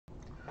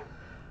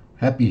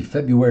Happy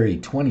February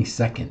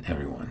 22nd,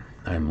 everyone.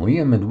 I'm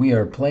Liam, and we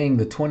are playing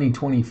the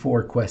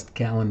 2024 quest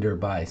calendar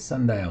by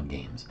Sundial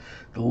Games,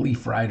 the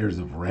Leaf Riders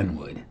of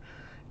Wrenwood.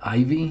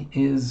 Ivy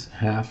is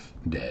half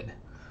dead.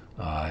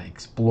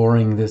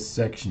 Exploring this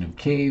section of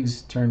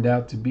caves turned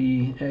out to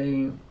be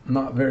a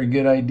not very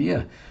good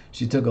idea.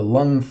 She took a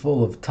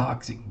lungful of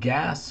toxic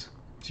gas.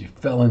 She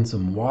fell in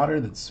some water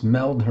that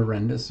smelled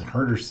horrendous and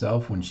hurt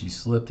herself when she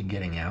slipped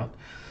getting out.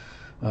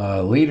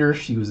 Later,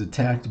 she was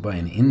attacked by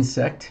an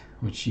insect,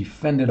 which she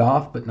fended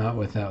off, but not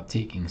without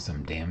taking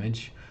some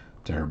damage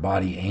to her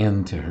body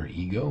and to her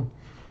ego.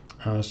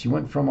 She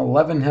went from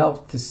 11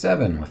 health to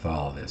 7 with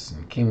all of this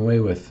and came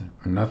away with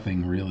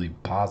nothing really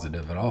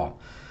positive at all.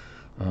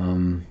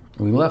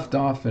 We left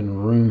off in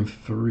room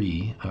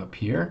 3 up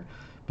here,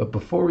 but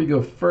before we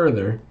go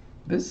further,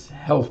 this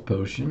health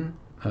potion,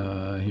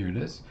 here it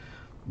is,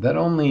 that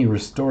only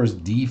restores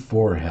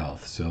D4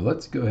 health. So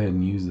let's go ahead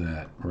and use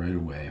that right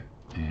away.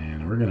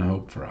 And we're going to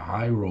hope for a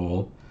high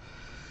roll.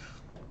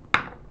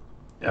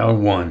 A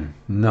 1.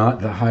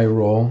 Not the high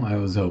roll I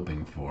was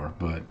hoping for,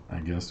 but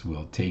I guess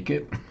we'll take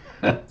it.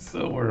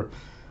 So we're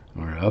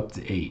up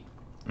to 8.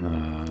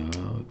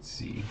 Let's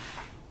see.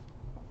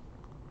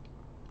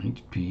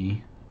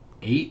 HP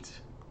 8.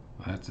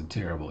 That's a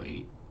terrible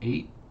 8.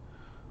 8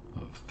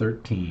 of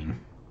 13.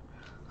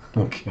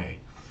 Okay.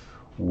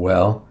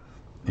 Well,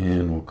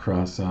 and we'll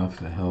cross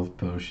off the health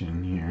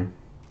potion here.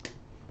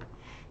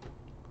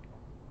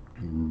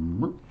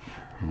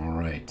 All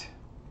right.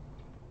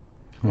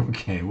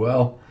 Okay,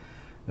 well,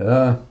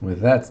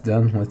 with that's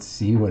done, let's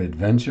see what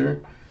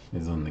adventure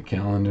is on the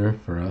calendar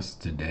for us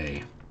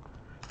today.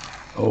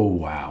 Oh,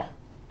 wow.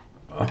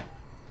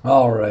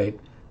 All right.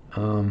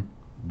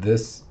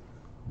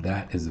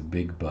 That is a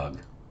big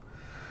bug.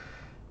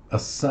 A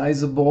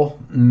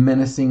sizable,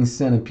 menacing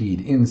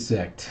centipede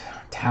insect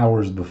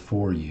towers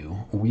before you,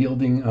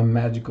 wielding a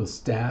magical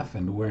staff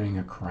and wearing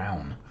a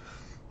crown.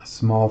 A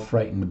small,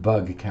 frightened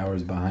bug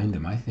cowers behind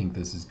him. I think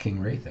this is King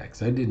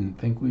Wraithex. I didn't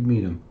think we'd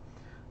meet him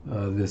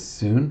this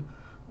soon.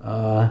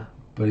 But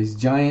he's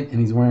giant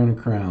and he's wearing a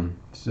crown.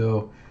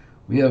 So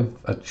we have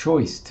a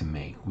choice to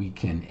make. We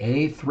can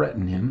A,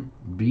 threaten him,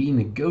 B,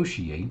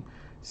 negotiate,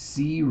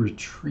 C,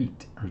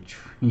 retreat.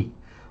 Retreat.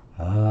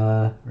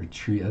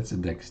 That's a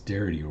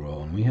dexterity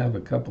roll. And we have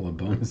a couple of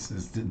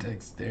bonuses to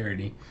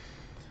dexterity.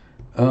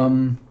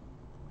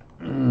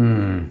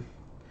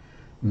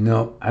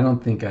 No, I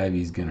don't think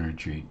Ivy's gonna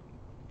retreat.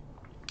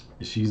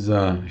 She's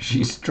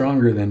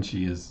stronger than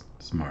she is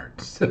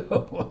smart.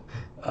 So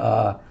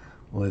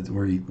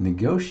we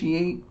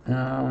negotiate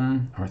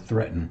or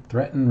threaten.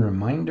 Threaten,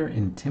 reminder,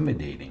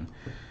 intimidating.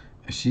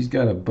 She's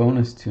got a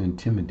bonus to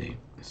intimidate.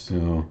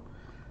 So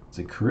it's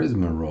a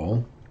charisma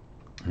roll.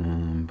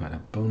 But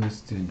a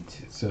bonus to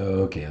so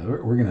okay,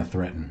 we're gonna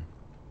threaten.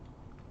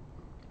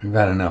 We've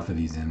had enough of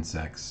these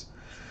insects.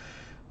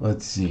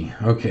 Let's see.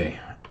 Okay.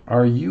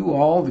 Are you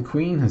all the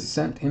queen has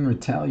sent in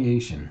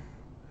retaliation?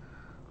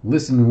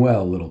 Listen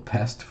well, little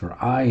pest, for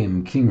I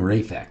am King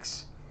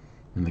Wraithex.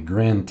 In the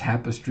grand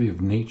tapestry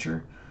of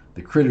nature,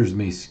 the critters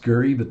may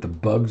scurry, but the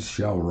bugs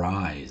shall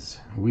rise.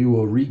 We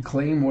will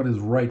reclaim what is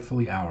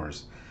rightfully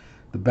ours.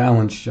 The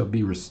balance shall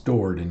be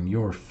restored, and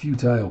your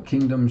futile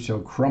kingdom shall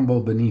crumble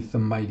beneath the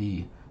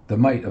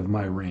might of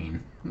my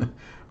reign.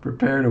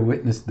 Prepare to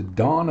witness the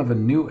dawn of a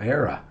new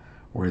era,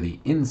 where the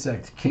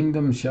insect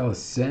kingdom shall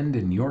ascend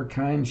and your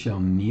kind shall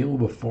kneel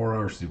before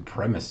our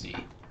supremacy.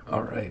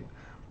 All right.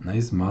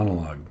 Nice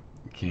monologue,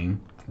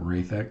 King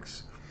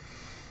Wraithex.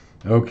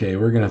 Okay,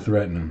 we're going to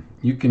threaten him.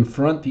 You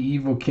confront the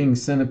evil King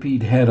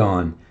Centipede head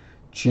on,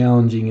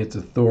 challenging its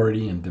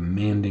authority and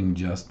demanding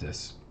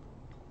justice.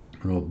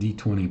 Roll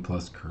d20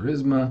 plus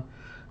charisma.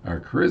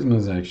 Our charisma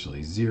is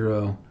actually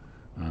 0.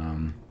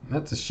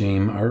 That's a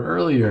shame. Our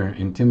earlier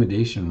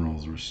intimidation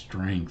rolls were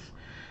strength.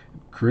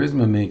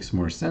 Charisma makes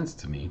more sense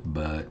to me,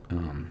 but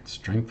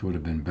strength would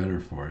have been better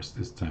for us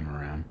this time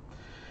around.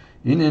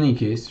 In any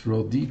case,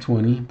 roll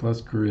d20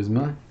 plus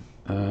charisma,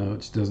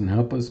 which doesn't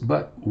help us,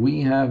 but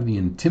we have the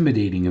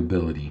intimidating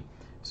ability.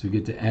 So we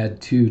get to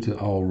add 2 to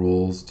all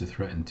rolls to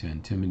threaten to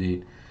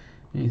intimidate.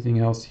 Anything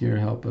else here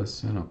help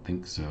us? I don't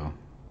think so.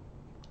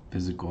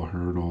 Physical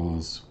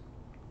hurdles,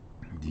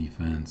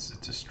 defense,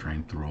 it's a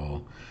strength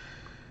roll.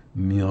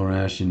 Meal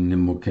ration,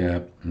 nimble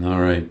cap.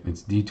 All right,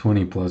 it's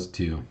d20 plus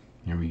 2.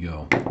 Here we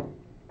go.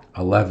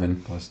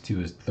 11 plus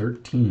 2 is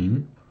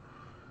 13.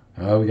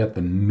 We got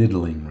the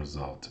middling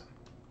result.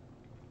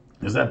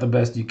 Is that the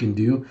best you can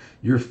do?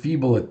 Your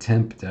feeble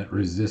attempt at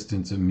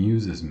resistance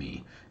amuses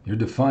me. Your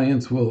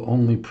defiance will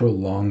only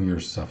prolong your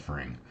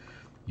suffering.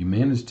 You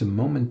manage to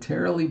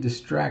momentarily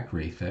distract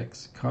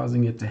Wraithex,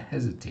 causing it to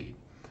hesitate.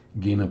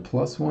 Gain a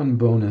 +1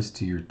 bonus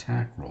to your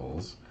attack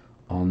rolls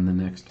on the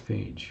next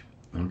page.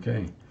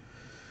 Okay.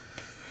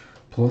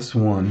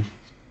 +1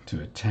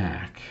 to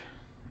attack.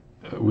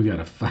 We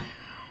gotta fight.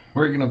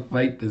 We're gonna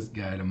fight this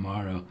guy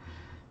tomorrow.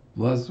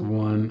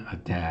 +1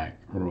 attack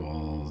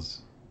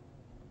rolls.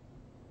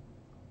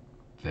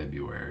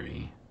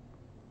 February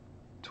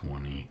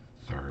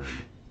 23rd.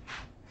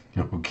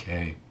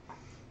 Okay.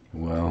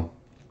 Well,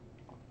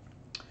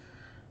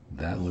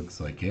 That looks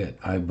like it.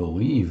 I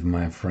believe,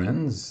 my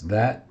friends,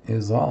 that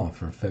is all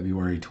for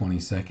February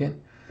 22nd.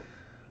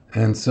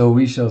 And so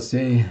we shall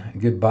say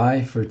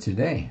goodbye for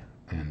today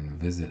and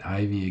visit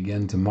Ivy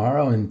again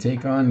tomorrow and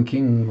take on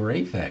King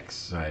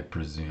Wraithex, I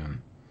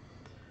presume.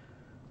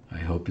 I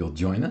hope you'll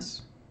join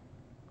us.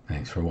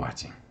 Thanks for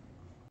watching.